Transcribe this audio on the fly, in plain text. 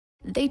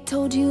They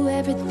told you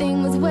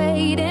everything was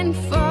waiting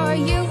for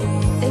you.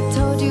 They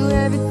told you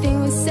everything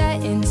was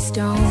set in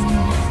stone. You're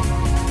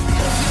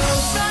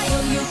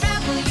royal, you're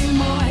rebel, you're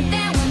more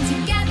than one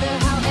together.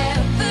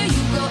 However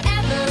you go,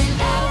 ever and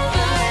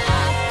ever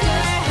after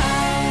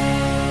high.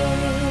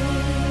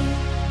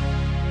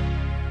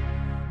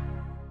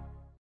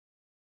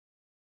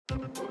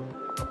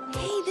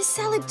 Hey, this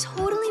salad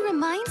totally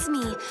reminds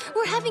me.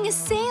 We're having a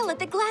sale at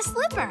the Glass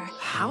Slipper.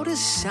 How does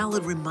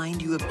salad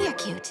remind you of... You're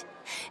cute.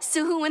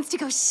 So who wants to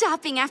go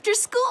shopping after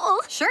school?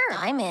 Sure,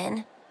 I'm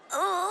in.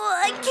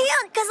 I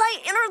can't because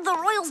I entered the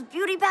Royals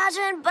beauty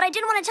pageant, but I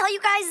didn't want to tell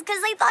you guys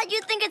because I thought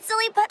you'd think it's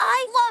silly, but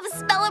I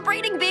love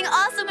celebrating being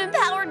awesome,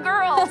 empowered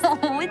girls.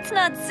 Oh, it's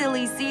not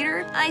silly,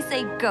 Cedar. I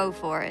say go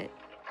for it.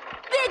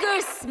 Bigger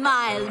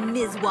smile,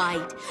 Ms.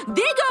 White.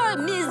 Bigger,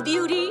 Ms.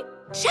 Beauty.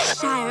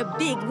 Cheshire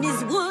big,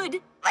 Ms.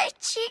 Wood. My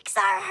cheeks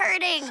are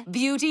hurting.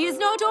 Beauty is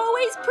not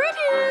always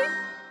pretty.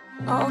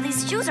 Oh,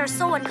 these shoes are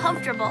so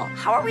uncomfortable.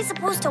 How are we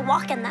supposed to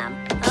walk in them?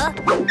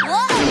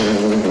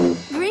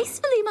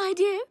 Gracefully, my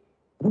dear.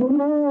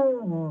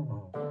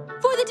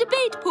 For the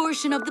debate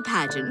portion of the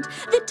pageant,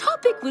 the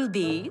topic will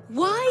be,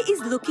 why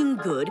is looking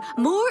good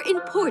more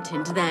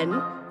important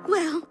than,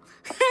 well,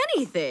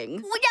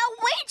 anything? Well, now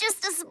wait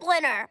just a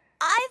splinter.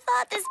 I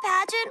thought this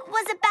pageant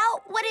was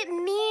about what it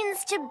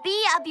means to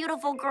be a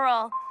beautiful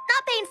girl.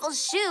 Not painful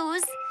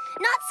shoes,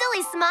 not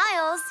silly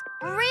smiles.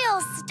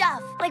 Real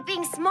stuff, like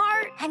being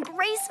smart and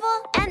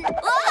graceful and...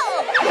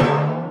 Oh!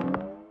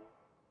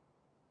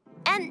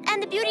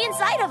 And the beauty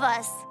inside of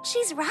us.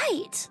 She's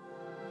right.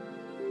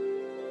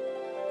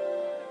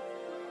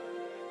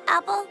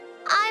 Apple,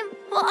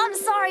 I'm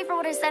sorry for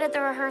what I said at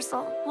the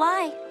rehearsal.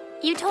 Why?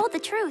 You told the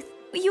truth.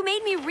 You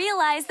made me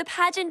realize the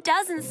pageant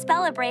doesn't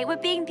celebrate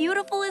what being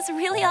beautiful is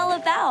really all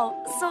about.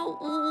 So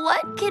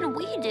what can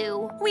we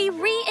do? We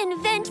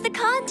reinvent the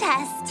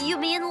contest. You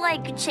mean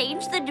like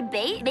change the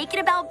debate? Make it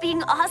about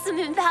being awesome,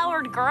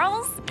 empowered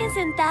girls?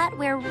 Isn't that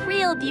where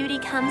real beauty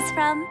comes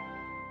from?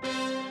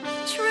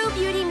 True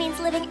beauty means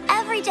living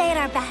every day at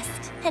our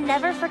best and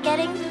never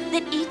forgetting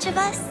that each of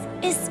us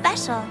is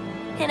special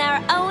in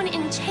our own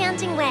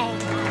enchanting way.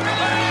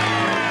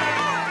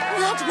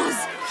 That was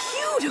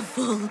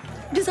beautiful.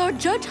 Does our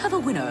judge have a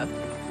winner?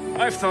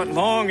 I've thought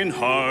long and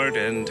hard,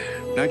 and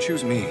I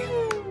choose me.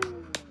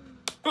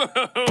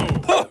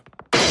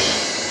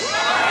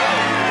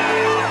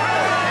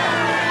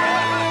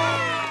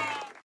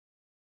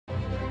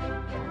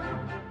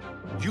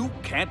 You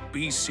can't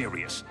be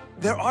serious.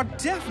 There are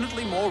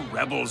definitely more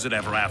rebels at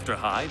Ever After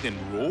High than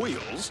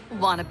royals.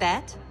 Wanna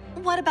bet?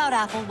 What about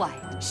Apple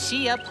White?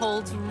 She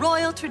upholds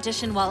royal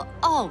tradition while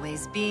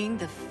always being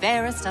the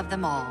fairest of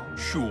them all.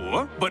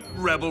 Sure, but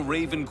Rebel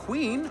Raven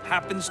Queen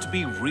happens to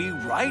be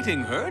rewriting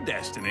her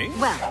destiny.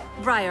 Well,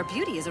 Briar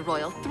Beauty is a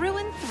royal through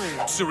and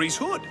through. Cerise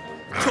Hood,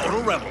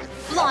 total rebel.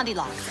 Blondie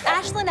Locks,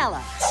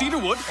 Ashlanella,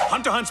 Cedarwood,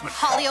 Hunter Huntsman.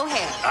 Holly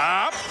O'Hare.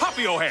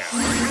 Poppy O'Hare.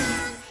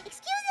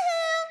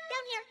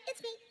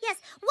 Yes,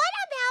 what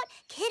about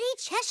Kitty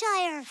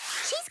Cheshire?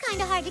 She's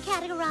kind of hard to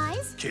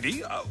categorize.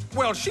 Kitty?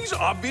 Well, she's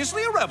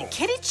obviously a rebel.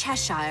 Kitty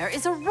Cheshire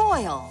is a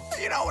royal.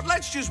 You know what,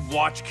 let's just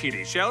watch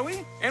Kitty, shall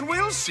we? And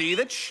we'll see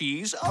that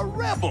she's a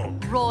rebel.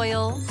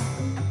 Royal.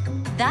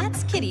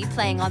 That's Kitty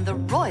playing on the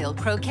royal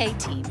croquet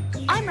team.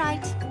 I'm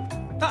right.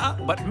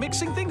 But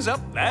mixing things up,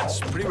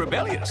 that's pretty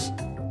rebellious.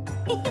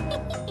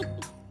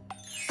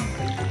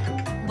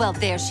 Well,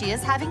 there she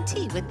is having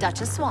tea with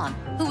Duchess Swan,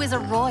 who is a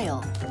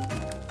royal.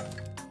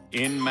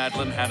 In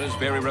Madeline Hatter's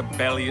very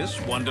rebellious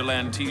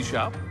Wonderland tea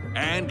shop.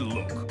 And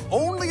look,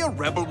 only a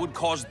rebel would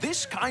cause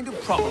this kind of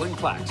trouble in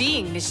class.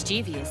 Being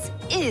mischievous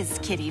is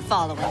Kitty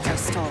following her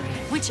story,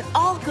 which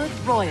all good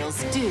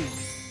royals do.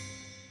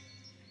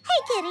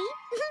 Hey, Kitty.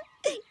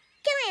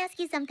 Can I ask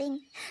you something?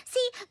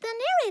 See, the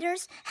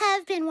narrators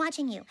have been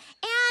watching you,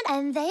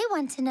 and they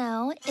want to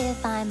know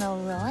if I'm a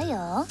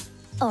royal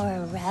or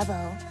a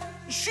rebel.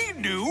 She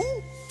knew?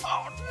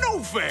 Oh, no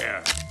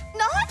fair.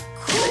 Not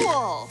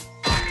cool.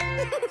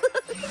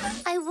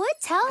 I would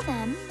tell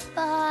them,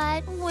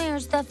 but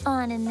where's the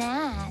fun in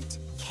that?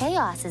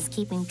 Chaos is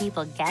keeping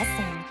people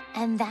guessing,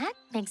 and that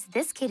makes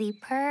this kitty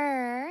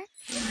purr.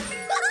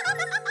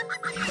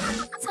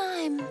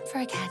 Time for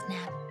a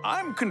catnap.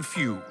 I'm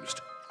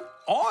confused.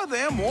 Are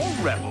there more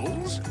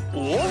rebels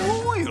or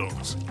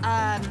royals?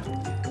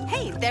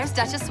 Hey, there's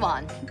Duchess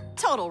Swan.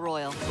 Total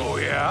royal. Oh,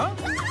 yeah?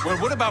 Well,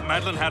 what about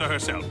Madeline Hatter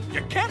herself?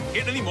 You can't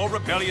get any more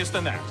rebellious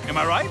than that. Am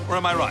I right or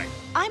am I right?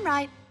 I'm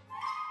right.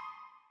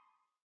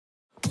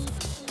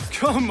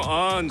 Come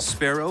on,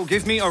 Sparrow.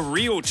 Give me a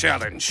real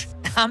challenge.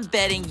 I'm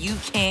betting you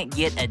can't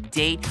get a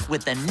date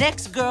with the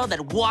next girl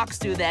that walks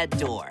through that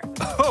door.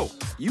 Oh,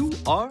 you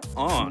are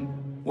on.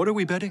 What are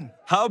we betting?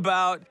 How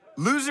about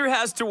loser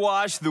has to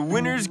wash the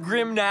winner's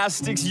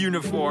gymnastics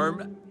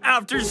uniform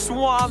after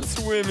swamp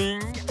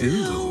swimming?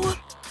 Ew.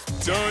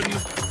 Done.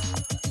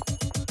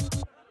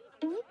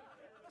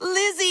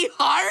 Lizzie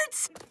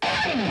Hearts?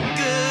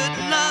 Good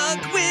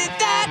luck with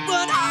that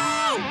one.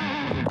 Oh!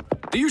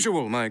 The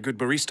usual, my good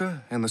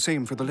barista, and the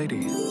same for the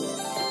lady.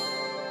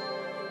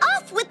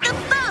 Off with the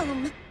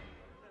foam!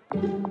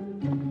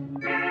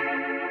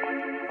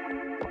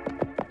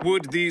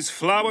 Would these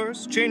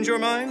flowers change your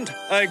mind?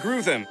 I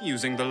grew them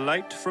using the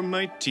light from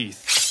my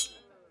teeth.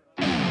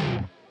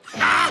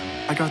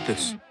 I got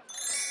this.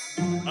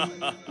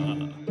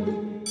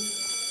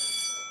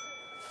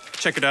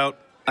 Check it out.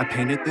 I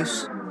painted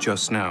this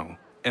just now.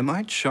 Am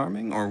I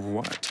charming or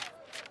what?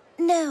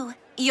 No,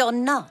 you're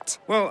not.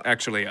 Well,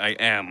 actually, I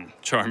am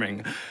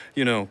charming.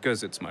 You know,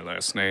 'cause it's my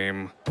last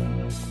name.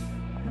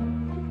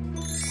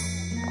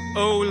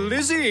 Oh,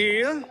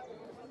 Lizzie!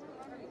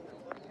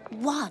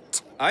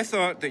 What? I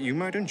thought that you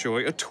might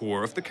enjoy a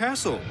tour of the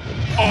castle.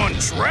 On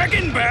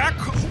Dragonback?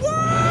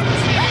 What?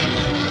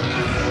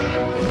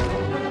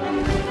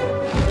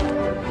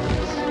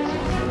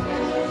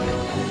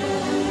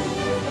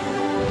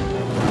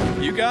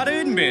 You gotta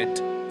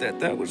admit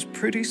that was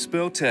pretty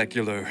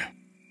spectacular.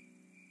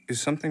 Is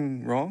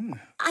something wrong?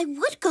 I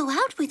would go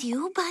out with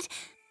you, but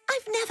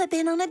I've never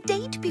been on a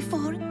date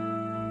before.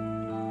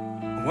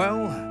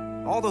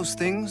 Well, all those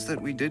things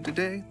that we did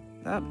today,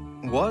 that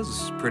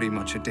was pretty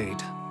much a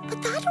date.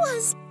 But that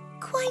was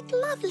quite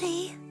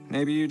lovely.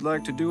 Maybe you'd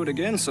like to do it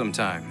again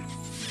sometime.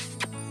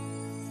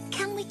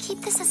 Can we keep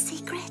this a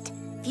secret?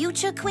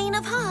 Future Queen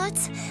of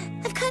Hearts.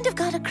 I've kind of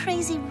got a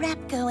crazy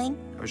rep going.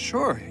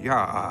 Sure,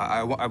 yeah,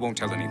 I won't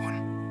tell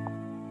anyone.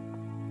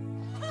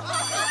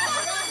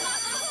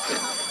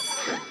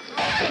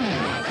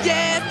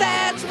 Yes,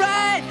 that's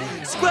right.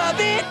 Scrub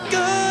it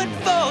good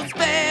for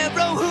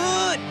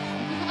Sparrowhood.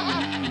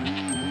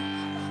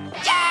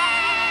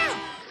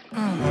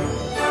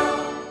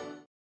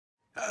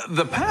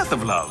 The path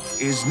of love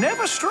is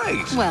never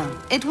straight. Well,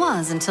 it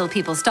was until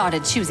people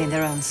started choosing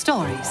their own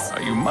stories.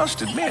 You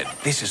must admit,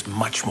 this is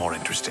much more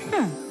interesting.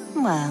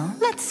 Well,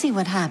 let's see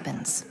what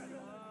happens.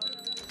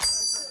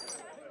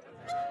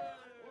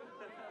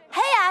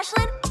 Hey,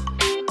 Ashlyn.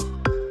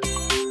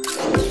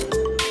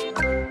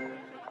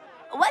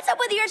 What's up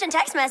with the urgent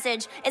text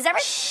message? Is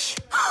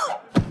everything...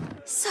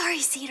 Sorry,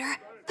 Cedar,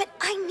 but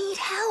I need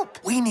help.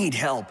 We need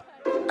help.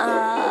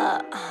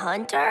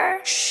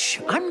 Hunter? Shh,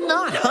 I'm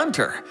not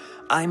Hunter.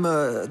 I'm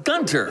a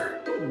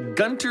Gunter.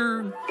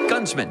 Gunter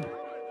Gunsman.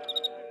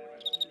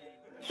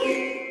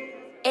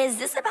 Is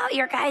this about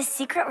your guys'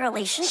 secret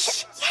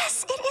relationship?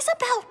 Yes, it is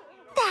about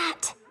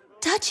that.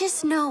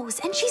 Duchess knows,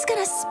 and she's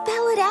gonna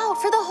spell it out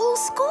for the whole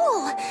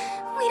school.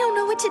 We don't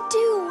know what to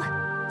do.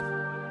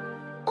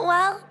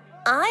 Well,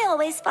 I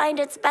always find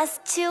it's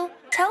best to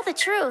tell the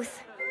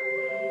truth.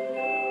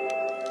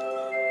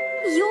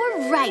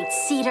 You're right,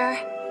 Cedar.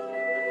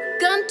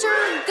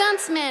 Gunter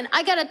Gunsman.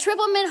 I got a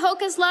triple mint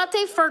hocus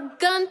latte for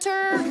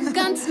Gunter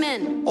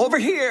Gunsman. Over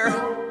here.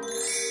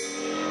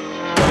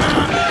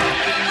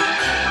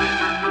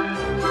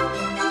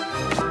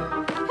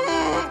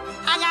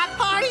 I got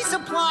party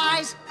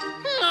supplies.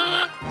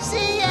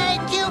 C.A.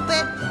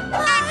 Cupid.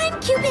 I'm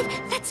Cupid.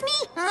 That's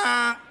me.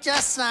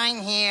 Just sign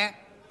here.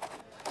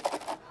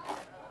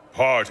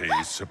 Party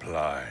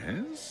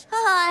supplies?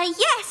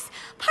 Yes.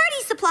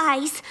 Party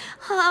supplies.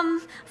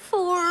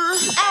 For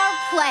our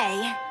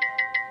play.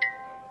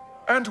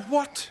 And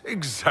what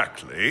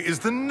exactly is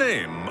the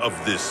name of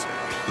this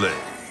play?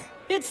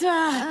 It's,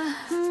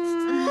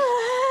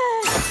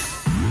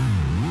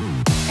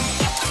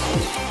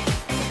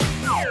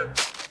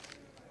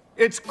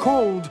 It's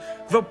called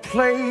The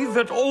Play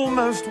That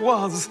Almost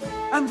Was,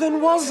 and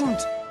then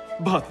wasn't,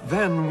 but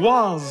then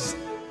was.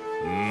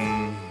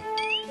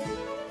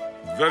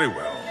 Very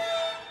well.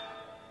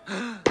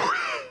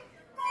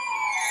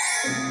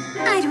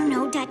 I don't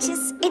know,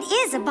 Duchess. It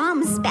is a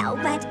bomb spell,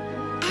 but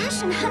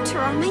Ash and Hunter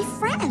are my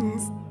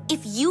friends.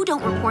 If you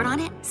don't report on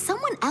it,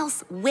 someone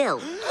else will.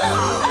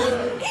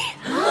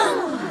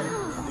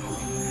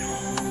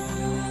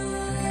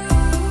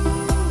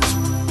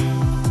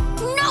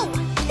 No!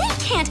 They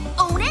can't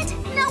own it!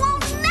 Now I'll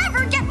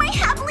never get my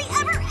happily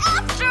ever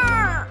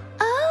after!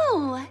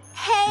 Oh,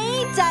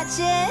 hey,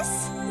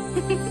 Duchess.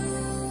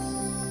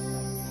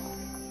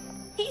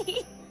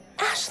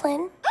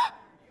 Ashlyn,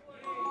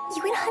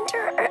 you and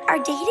Hunter are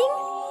dating?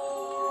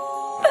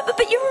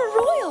 But you're a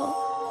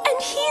royal,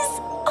 and he's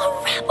a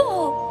rebel.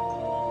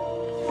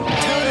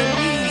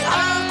 Totally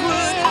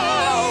awkward.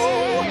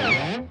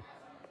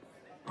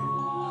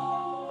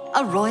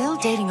 A royal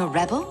dating a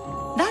rebel?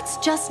 That's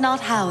just not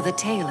how the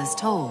tale is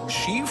told.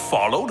 She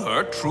followed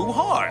her true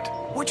heart,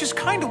 which is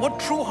kind of what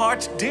True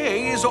Heart's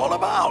Day is all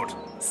about.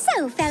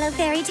 So, fellow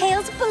fairy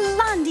tales,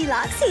 Blondie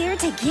here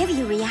to give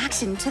you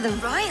reaction to the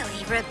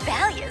royally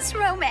rebellious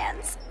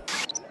romance.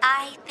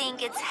 I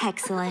think it's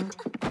excellent.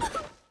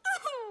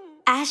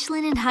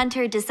 Ashlyn and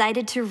Hunter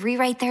decided to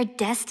rewrite their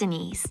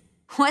destinies.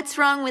 What's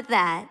wrong with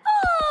that?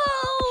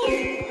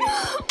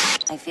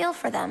 I feel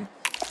for them.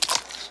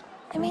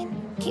 I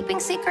mean, keeping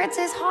secrets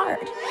is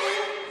hard.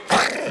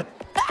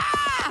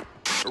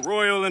 A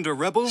royal and a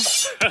rebel?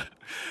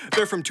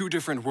 They're from two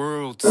different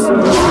worlds.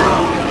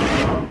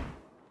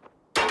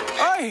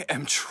 I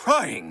am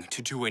trying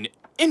to do an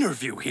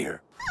interview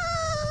here.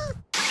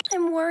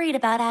 I'm worried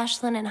about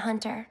Ashlyn and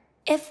Hunter.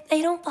 If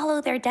they don't follow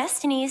their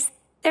destinies,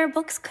 their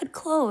books could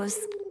close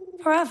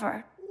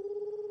forever.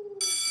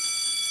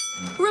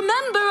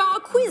 Remember our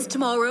quiz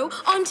tomorrow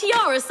on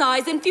tiara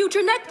size and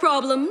future neck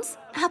problems.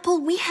 Apple,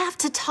 we have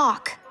to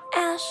talk.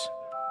 Ash,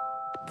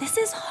 this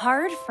is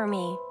hard for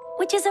me,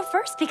 which is a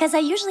first because I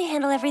usually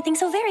handle everything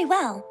so very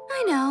well.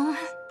 I know.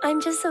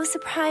 I'm just so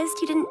surprised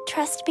you didn't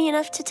trust me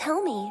enough to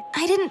tell me.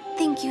 I didn't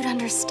think you'd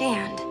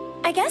understand.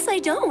 I guess I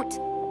don't.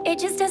 It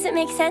just doesn't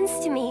make sense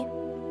to me.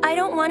 I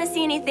don't want to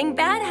see anything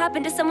bad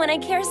happen to someone I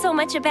care so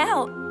much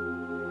about.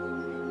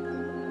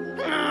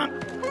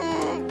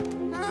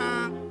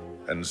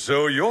 And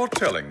so you're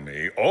telling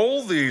me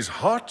all these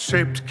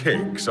heart-shaped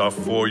cakes are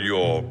for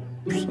your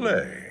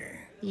play?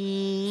 For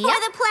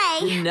the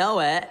play. You know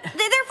it.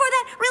 They're for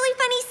that really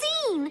funny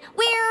scene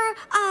where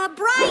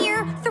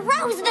Briar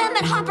throws them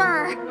at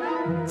Hopper.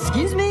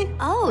 Excuse me?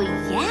 Oh,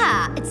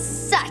 yeah. It's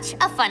such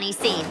a funny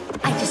scene.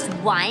 I just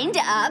wind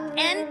up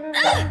and...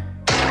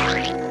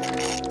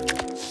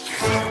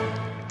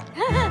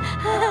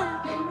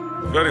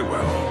 Very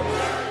well.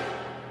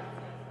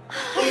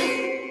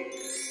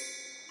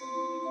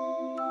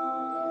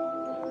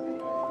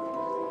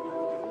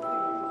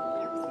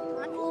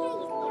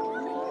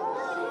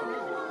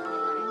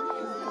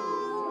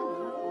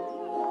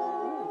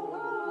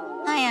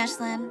 Hi,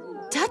 Ashlyn.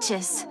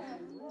 Duchess,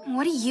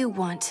 what do you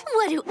want?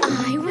 What do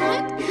I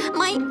want?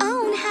 My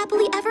own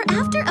happily ever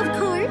after, of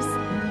course.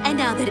 And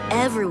now that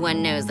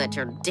everyone knows that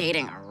you're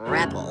dating a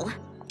rebel,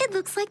 it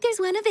looks like there's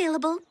one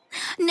available.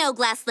 No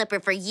glass slipper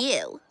for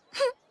you.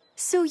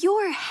 So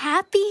you're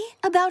happy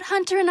about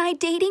Hunter and I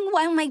dating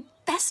while my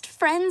best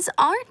friends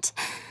aren't?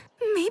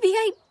 Maybe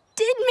I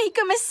did make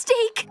a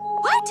mistake.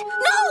 What?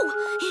 No!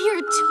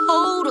 You're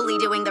totally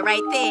doing the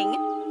right thing.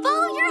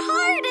 Follow your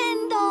heart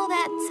and all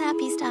that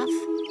sappy stuff.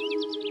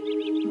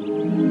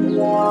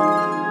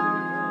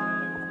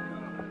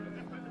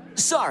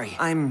 Sorry,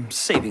 I'm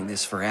saving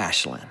this for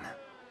Ashlyn.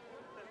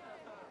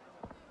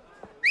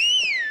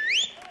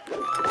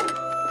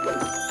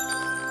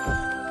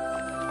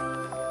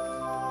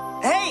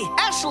 Hey,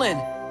 Ashlyn!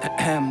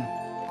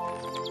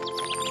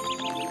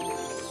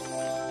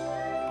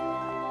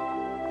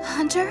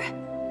 Hunter,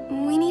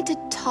 we need to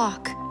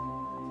talk.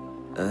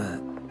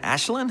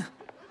 Ashlyn?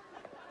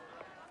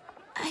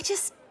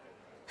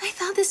 I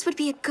thought this would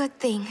be a good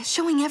thing,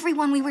 showing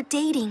everyone we were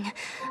dating.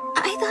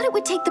 I thought it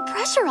would take the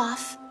pressure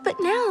off, but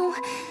now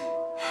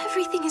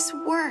everything is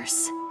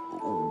worse.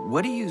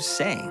 What are you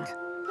saying?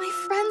 My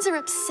friends are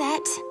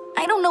upset.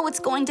 I don't know what's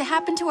going to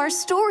happen to our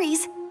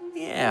stories.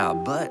 Yeah,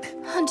 but...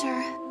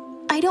 Hunter,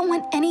 I don't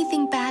want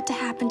anything bad to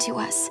happen to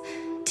us.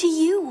 To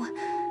you.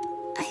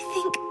 I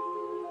think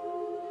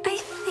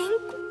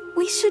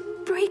we should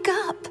break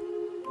up.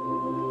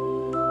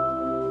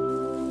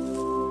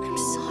 I'm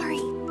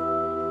sorry.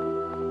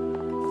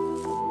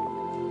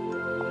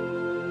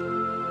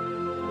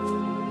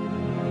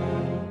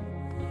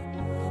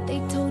 They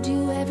told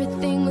you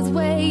everything was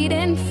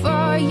waiting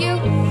for you.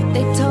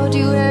 They told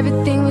you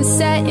everything was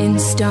set in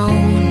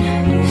stone.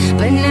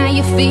 But now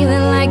you're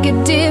feeling like a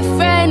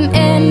different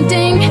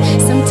ending.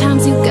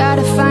 Sometimes you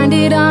gotta find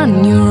it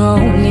on your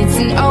own. It's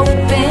an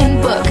open